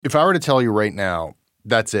If I were to tell you right now,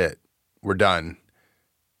 that's it, we're done,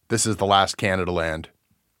 this is the last Canadaland,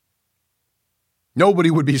 nobody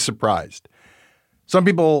would be surprised. Some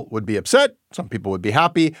people would be upset, some people would be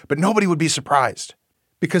happy, but nobody would be surprised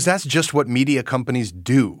because that's just what media companies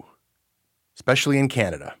do, especially in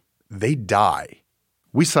Canada. They die.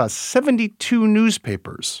 We saw 72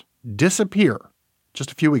 newspapers disappear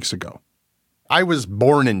just a few weeks ago. I was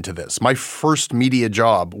born into this. My first media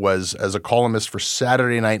job was as a columnist for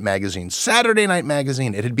Saturday Night Magazine. Saturday Night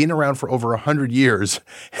Magazine. It had been around for over 100 years,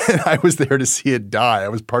 and I was there to see it die. I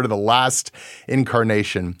was part of the last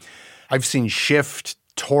incarnation. I've seen Shift,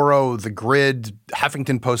 Toro, The Grid,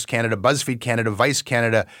 Huffington Post Canada, BuzzFeed Canada, Vice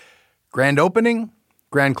Canada, grand opening,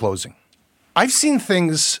 grand closing. I've seen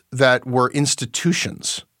things that were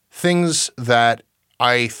institutions, things that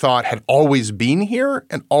I thought had always been here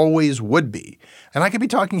and always would be. And I could be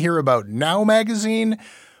talking here about Now Magazine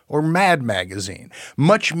or Mad Magazine,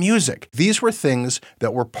 Much Music. These were things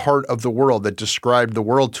that were part of the world, that described the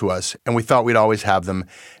world to us, and we thought we'd always have them.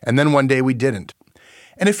 And then one day we didn't.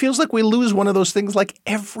 And it feels like we lose one of those things like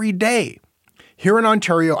every day. Here in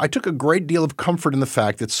Ontario, I took a great deal of comfort in the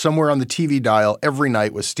fact that somewhere on the TV dial every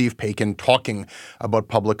night was Steve Paikin talking about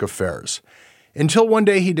public affairs. Until one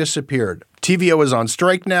day he disappeared. TVO is on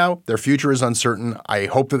strike now. Their future is uncertain. I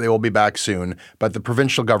hope that they will be back soon, but the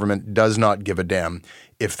provincial government does not give a damn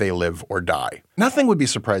if they live or die. Nothing would be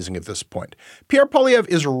surprising at this point. Pierre Poilievre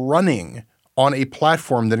is running on a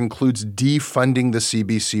platform that includes defunding the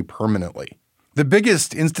CBC permanently. The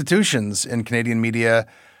biggest institutions in Canadian media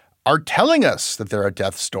are telling us that they're at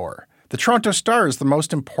death's door. The Toronto Star is the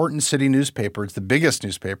most important city newspaper. It's the biggest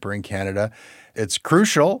newspaper in Canada. It's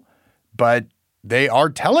crucial, but they are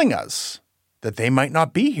telling us that they might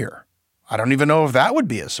not be here. I don't even know if that would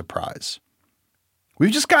be a surprise.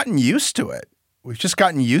 We've just gotten used to it. We've just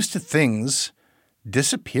gotten used to things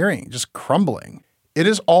disappearing, just crumbling. It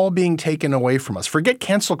is all being taken away from us. Forget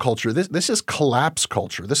cancel culture. This is collapse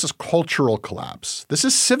culture. This is cultural collapse. This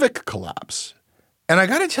is civic collapse. And I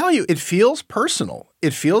got to tell you, it feels personal.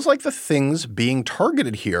 It feels like the things being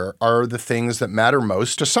targeted here are the things that matter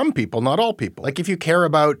most to some people, not all people. Like if you care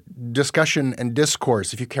about discussion and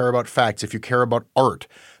discourse, if you care about facts, if you care about art,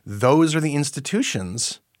 those are the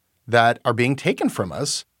institutions that are being taken from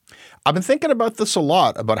us. I've been thinking about this a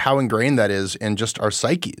lot, about how ingrained that is in just our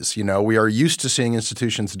psyches. You know, we are used to seeing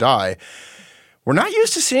institutions die. We're not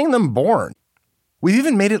used to seeing them born. We've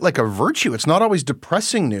even made it like a virtue. It's not always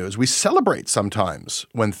depressing news. We celebrate sometimes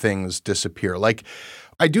when things disappear. Like,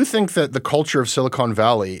 I do think that the culture of Silicon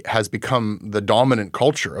Valley has become the dominant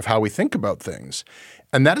culture of how we think about things.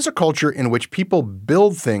 And that is a culture in which people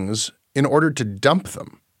build things in order to dump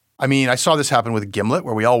them. I mean, I saw this happen with Gimlet,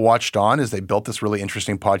 where we all watched on as they built this really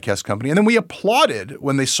interesting podcast company. And then we applauded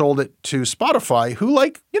when they sold it to Spotify, who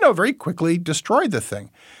very quickly destroyed the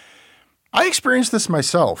thing. I experienced this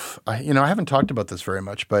myself. I haven't talked about this very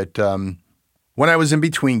much, but when I was in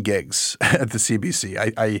between gigs at the CBC,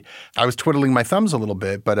 I was twiddling my thumbs a little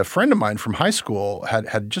bit, but a friend of mine from high school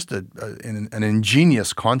had just an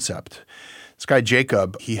ingenious concept. This guy,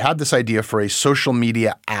 Jacob, he had this idea for a social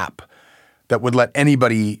media app that would let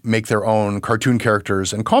anybody make their own cartoon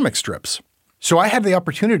characters and comic strips. So I had the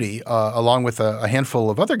opportunity, along with a handful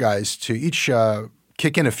of other guys, to each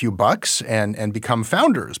kick in a few bucks and become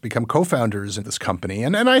co-founders in this company.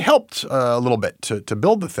 And I helped a little bit to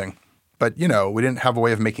build the thing. But, we didn't have a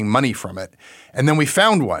way of making money from it. And then we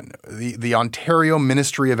found one. The Ontario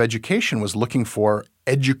Ministry of Education was looking for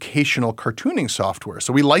educational cartooning software.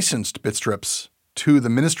 So we licensed Bitstrips to the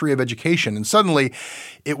Ministry of Education. And suddenly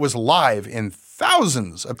it was live in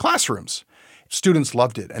thousands of classrooms. Students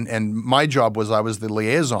loved it. And my job was I was the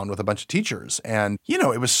liaison with a bunch of teachers. And,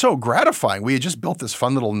 it was so gratifying. We had just built this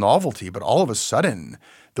fun little novelty, but all of a sudden,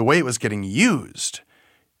 the way it was getting used,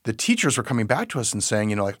 the teachers were coming back to us and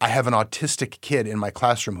saying, I have an autistic kid in my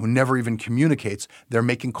classroom who never even communicates. They're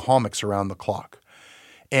making comics around the clock.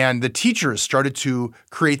 And the teachers started to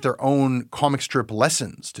create their own comic strip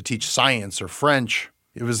lessons to teach science or French.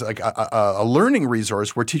 It was like a learning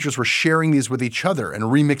resource where teachers were sharing these with each other and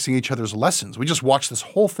remixing each other's lessons. We just watched this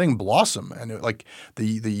whole thing blossom, and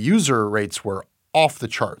the user rates were off the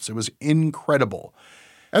charts. It was incredible.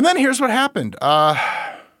 And then here's what happened.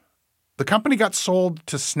 The company got sold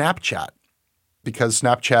to Snapchat because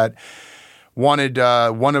Snapchat wanted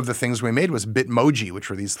one of the things we made was Bitmoji, which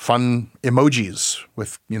were these fun emojis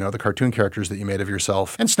with, the cartoon characters that you made of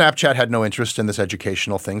yourself. And Snapchat had no interest in this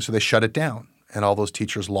educational thing, so they shut it down. And all those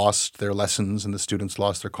teachers lost their lessons and the students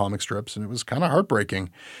lost their comic strips, and it was kind of heartbreaking.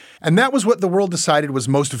 And that was what the world decided was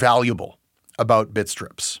most valuable about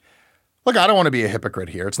Bitstrips. Look, I don't want to be a hypocrite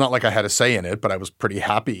here. It's not like I had a say in it, but I was pretty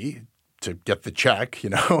happy to get the check,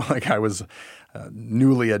 like I was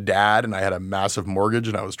newly a dad and I had a massive mortgage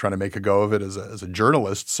and I was trying to make a go of it as a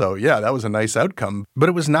journalist. So yeah, that was a nice outcome, but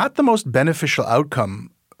it was not the most beneficial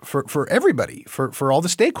outcome for everybody, for all the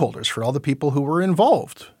stakeholders, for all the people who were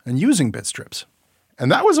involved in using Bitstrips.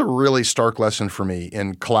 And that was a really stark lesson for me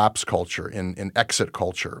in collapse culture, in exit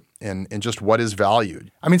culture, in just what is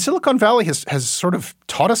valued. I mean, Silicon Valley has sort of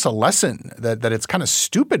taught us a lesson that it's kind of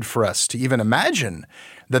stupid for us to even imagine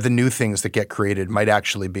that the new things that get created might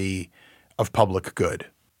actually be of public good.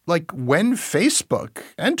 Like when Facebook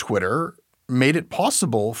and Twitter made it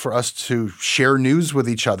possible for us to share news with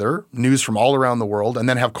each other, news from all around the world, and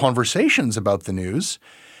then have conversations about the news,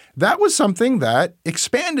 that was something that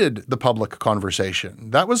expanded the public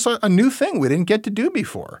conversation. That was a new thing we didn't get to do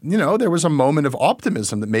before. There was a moment of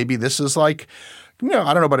optimism that maybe this is like, I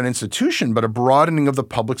don't know about an institution, but a broadening of the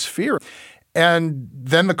public sphere. And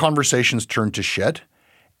then the conversations turned to shit.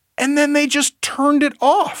 And then they just turned it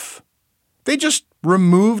off. They just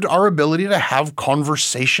removed our ability to have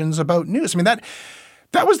conversations about news. I mean,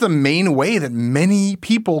 that was the main way that many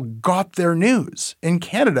people got their news in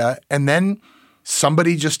Canada. And then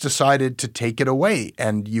somebody just decided to take it away.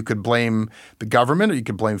 And you could blame the government or you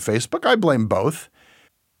could blame Facebook. I blame both.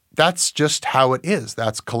 That's just how it is.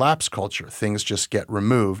 That's collapse culture. Things just get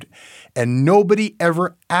removed. And nobody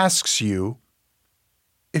ever asks you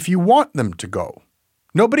if you want them to go.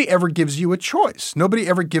 Nobody ever gives you a choice. Nobody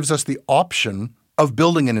ever gives us the option of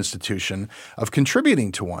building an institution, of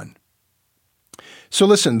contributing to one. So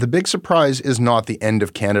listen, the big surprise is not the end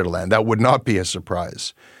of Canadaland. That would not be a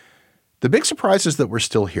surprise. The big surprise is that we're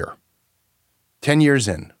still here. 10 years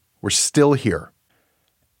in, we're still here.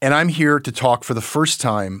 And I'm here to talk for the first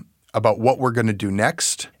time about what we're going to do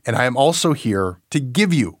next. And I am also here to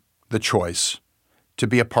give you the choice to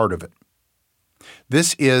be a part of it.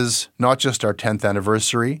 This is not just our 10th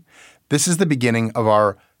anniversary. This is the beginning of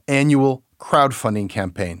our annual crowdfunding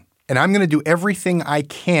campaign. And I'm going to do everything I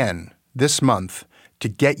can this month to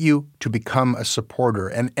get you to become a supporter.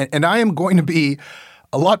 And I am going to be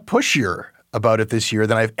a lot pushier about it this year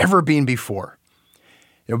than I've ever been before.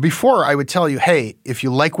 Before I would tell you, hey, if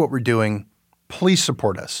you like what we're doing, please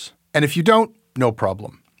support us. And if you don't, no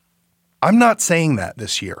problem. I'm not saying that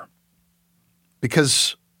this year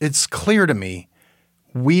because it's clear to me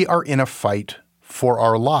we are in a fight for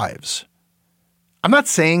our lives. I'm not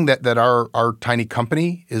saying that our tiny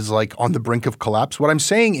company is like on the brink of collapse. What I'm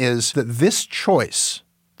saying is that this choice,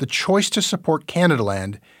 the choice to support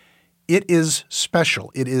Canadaland, it is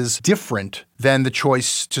special. It is different than the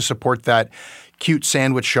choice to support that cute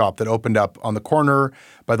sandwich shop that opened up on the corner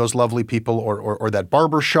by those lovely people or that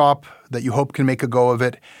barber shop that you hope can make a go of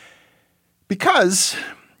it. Because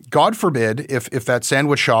God forbid, if that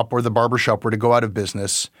sandwich shop or the barber shop were to go out of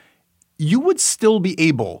business, you would still be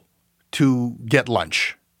able to get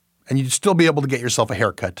lunch and you'd still be able to get yourself a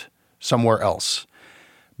haircut somewhere else.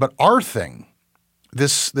 But our thing,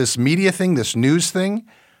 this media thing, this news thing,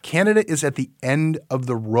 Canada is at the end of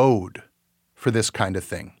the road for this kind of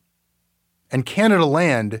thing. And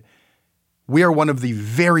Canadaland, we are one of the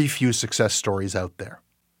very few success stories out there.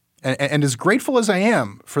 And as grateful as I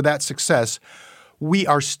am for that success, we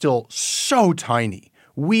are still so tiny.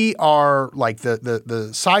 We are like the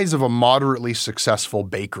size of a moderately successful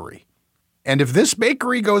bakery. And if this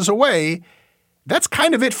bakery goes away, that's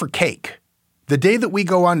kind of it for cake. The day that we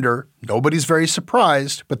go under, nobody's very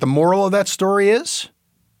surprised, but the moral of that story is,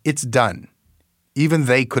 it's done. Even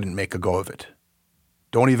they couldn't make a go of it.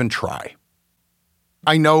 Don't even try.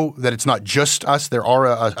 I know that it's not just us. There are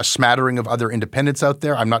a smattering of other independents out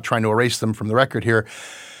there. I'm not trying to erase them from the record here.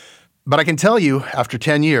 But I can tell you, after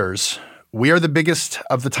 10 years, we are the biggest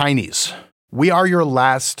of the tinies. We are your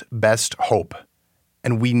last best hope.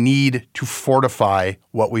 And we need to fortify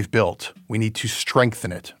what we've built. We need to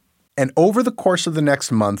strengthen it. And over the course of the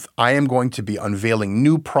next month, I am going to be unveiling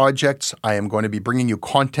new projects. I am going to be bringing you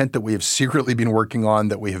content that we have secretly been working on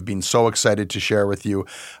that we have been so excited to share with you.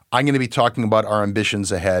 I'm going to be talking about our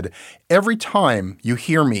ambitions ahead. Every time you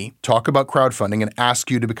hear me talk about crowdfunding and ask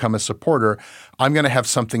you to become a supporter, I'm going to have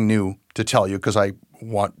something new to tell you because I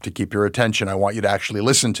want to keep your attention. I want you to actually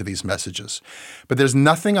listen to these messages. But there's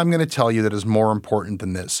nothing I'm going to tell you that is more important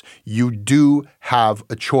than this. You do have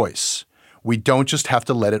a choice. We don't just have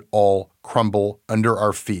to let it all crumble under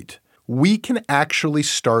our feet. We can actually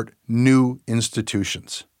start new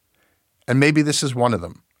institutions. And maybe this is one of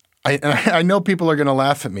them. I know people are going to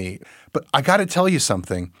laugh at me, but I got to tell you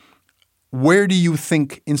something. Where do you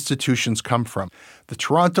think institutions come from? The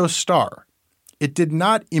Toronto Star, It did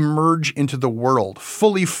not emerge into the world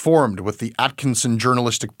fully formed with the Atkinson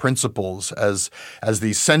journalistic principles as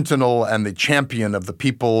the sentinel and the champion of the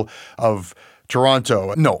people of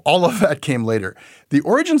Toronto. No, all of that came later. The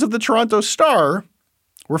origins of the Toronto Star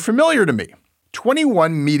were familiar to me.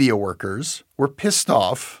 21 media workers were pissed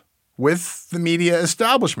off with the media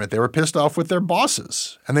establishment. They were pissed off with their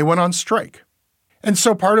bosses, and they went on strike. And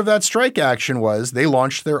so part of that strike action was they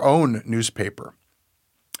launched their own newspaper.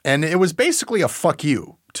 And it was basically a fuck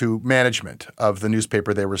you to management of the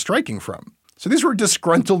newspaper they were striking from. So these were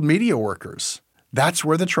disgruntled media workers. That's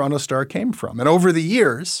where the Toronto Star came from. And over the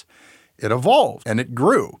years, it evolved and it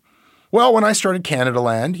grew. Well, when I started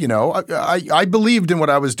Canadaland, I believed in what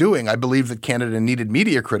I was doing. I believed that Canada needed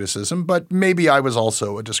media criticism, but maybe I was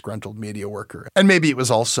also a disgruntled media worker. And maybe it was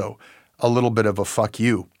also a little bit of a fuck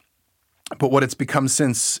you. But what it's become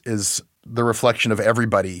since is the reflection of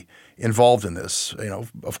everybody involved in this.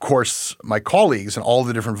 Of course, my colleagues and all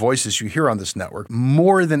the different voices you hear on this network,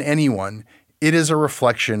 more than anyone, it is a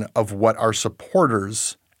reflection of what our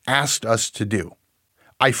supporters asked us to do.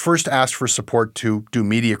 I first asked for support to do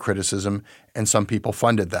media criticism, and some people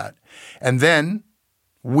funded that. And then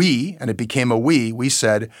and it became a we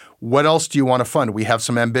said, what else do you want to fund? We have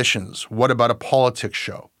some ambitions. What about a politics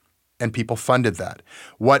show? And people funded that.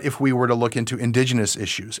 What if we were to look into Indigenous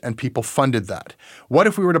issues? And people funded that. What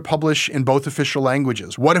if we were to publish in both official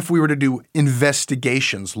languages? What if we were to do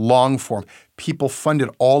investigations, long form? People funded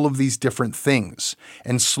all of these different things.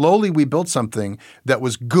 And slowly we built something that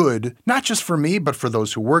was good, not just for me, but for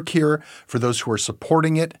those who work here, for those who are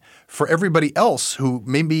supporting it, for everybody else who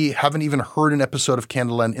maybe haven't even heard an episode of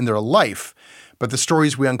Canadaland in their life. But the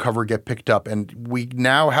stories we uncover get picked up, and we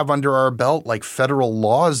now have under our belt like federal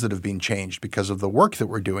laws that have been changed because of the work that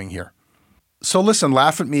we're doing here. So listen,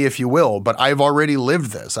 laugh at me if you will, but I've already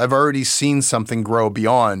lived this. I've already seen something grow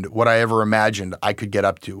beyond what I ever imagined I could get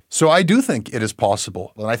up to. So I do think it is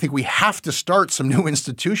possible. And I think we have to start some new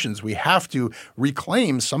institutions. We have to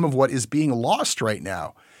reclaim some of what is being lost right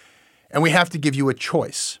now. And we have to give you a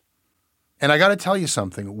choice. And I got to tell you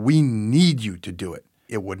something. We need you to do it.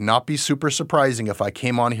 It would not be super surprising if I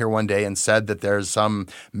came on here one day and said that there's some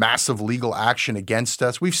massive legal action against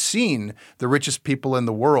us. We've seen the richest people in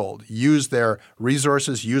the world use their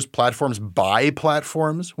resources, use platforms, buy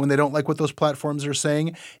platforms when they don't like what those platforms are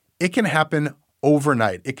saying. It can happen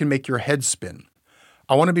overnight. It can make your head spin.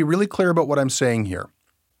 I want to be really clear about what I'm saying here.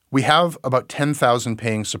 We have about 10,000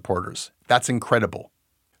 paying supporters. That's incredible.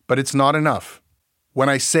 But it's not enough. When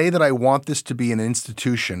I say that I want this to be an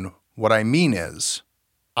institution, what I mean is,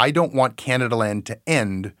 I don't want Canadaland to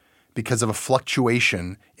end because of a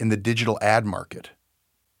fluctuation in the digital ad market.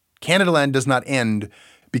 Canadaland does not end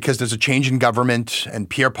because there's a change in government and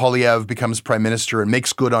Pierre Poilievre becomes prime minister and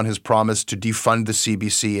makes good on his promise to defund the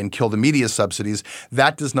CBC and kill the media subsidies.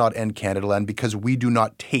 That does not end Canadaland because we do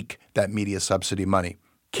not take that media subsidy money.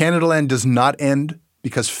 Canadaland does not end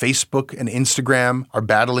because Facebook and Instagram are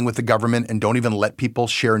battling with the government and don't even let people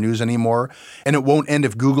share news anymore. And it won't end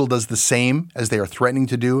if Google does the same as they are threatening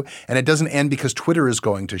to do. And it doesn't end because Twitter is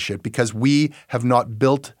going to shit, because we have not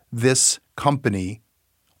built this company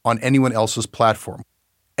on anyone else's platform.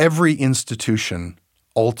 Every institution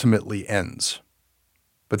ultimately ends.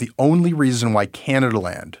 But the only reason why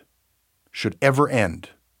Canadaland should ever end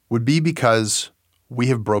would be because we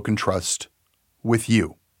have broken trust with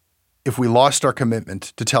you. If we lost our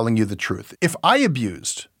commitment to telling you the truth, if I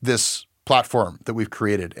abused this platform that we've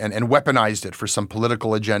created and weaponized it for some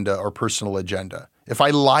political agenda or personal agenda, if I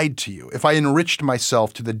lied to you, if I enriched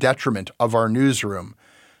myself to the detriment of our newsroom,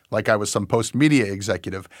 like I was some post-media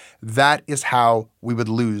executive, that is how we would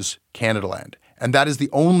lose Canadaland. And that is the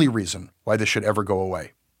only reason why this should ever go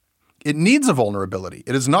away. It needs a vulnerability.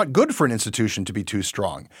 It is not good for an institution to be too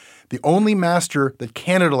strong. The only master that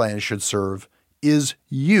Canadaland should serve is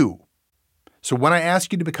you. So when I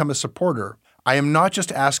ask you to become a supporter, I am not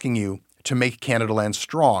just asking you to make Canadaland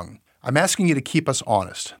strong. I'm asking you to keep us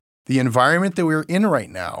honest. The environment that we're in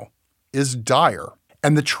right now is dire,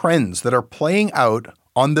 and the trends that are playing out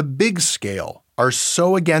on the big scale are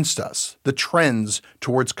so against us. The trends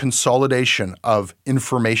towards consolidation of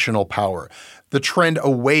informational power, the trend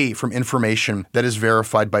away from information that is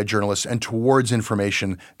verified by journalists and towards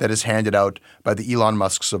information that is handed out by the Elon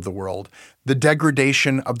Musks of the world, the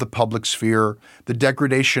degradation of the public sphere, the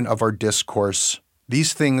degradation of our discourse.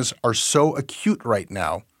 These things are so acute right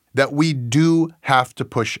now that we do have to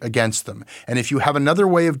push against them. And if you have another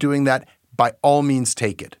way of doing that, by all means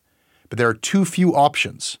take it. But there are too few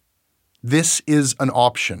options. This is an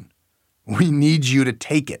option. We need you to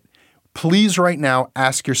take it. Please right now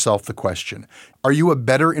ask yourself the question, are you a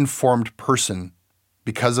better informed person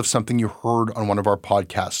because of something you heard on one of our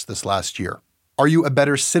podcasts this last year? Are you a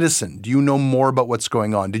better citizen? Do you know more about what's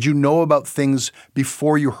going on? Did you know about things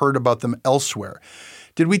before you heard about them elsewhere?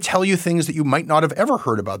 Did we tell you things that you might not have ever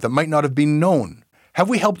heard about, that might not have been known? Have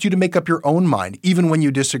we helped you to make up your own mind, even when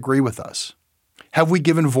you disagree with us? Have we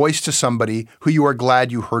given voice to somebody who you are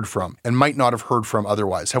glad you heard from and might not have heard from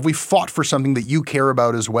otherwise? Have we fought for something that you care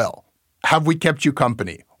about as well? Have we kept you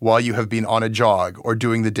company while you have been on a jog or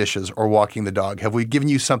doing the dishes or walking the dog? Have we given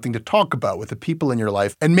you something to talk about with the people in your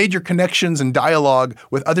life and made your connections and dialogue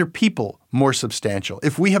with other people more substantial?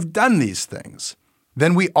 If we have done these things,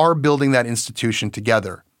 then we are building that institution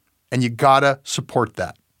together, and you gotta support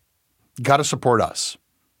that. You gotta support us.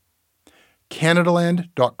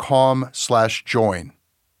 Canadaland.com/join,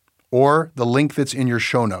 or the link that's in your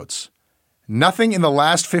show notes. Nothing in the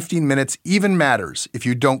last 15 minutes even matters if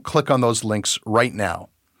you don't click on those links right now.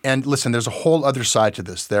 And listen, there's a whole other side to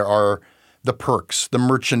this. There are the perks, the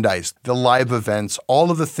merchandise, the live events,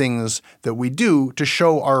 all of the things that we do to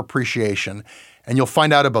show our appreciation. And you'll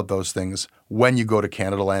find out about those things when you go to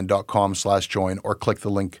canadaland.com/join or click the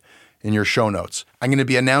link in your show notes. I'm going to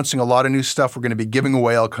be announcing a lot of new stuff. We're going to be giving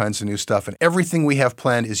away all kinds of new stuff. And everything we have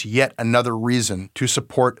planned is yet another reason to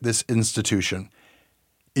support this institution.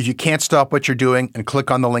 If you can't stop what you're doing and click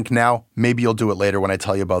on the link now, maybe you'll do it later when I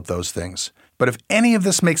tell you about those things. But if any of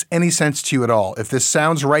this makes any sense to you at all, if this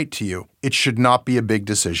sounds right to you, it should not be a big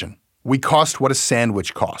decision. We cost what a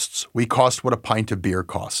sandwich costs. We cost what a pint of beer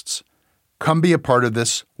costs. Come be a part of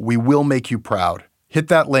this. We will make you proud. Hit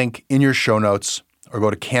that link in your show notes or go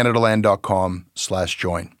to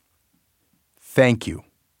canadaland.com/join. Thank you.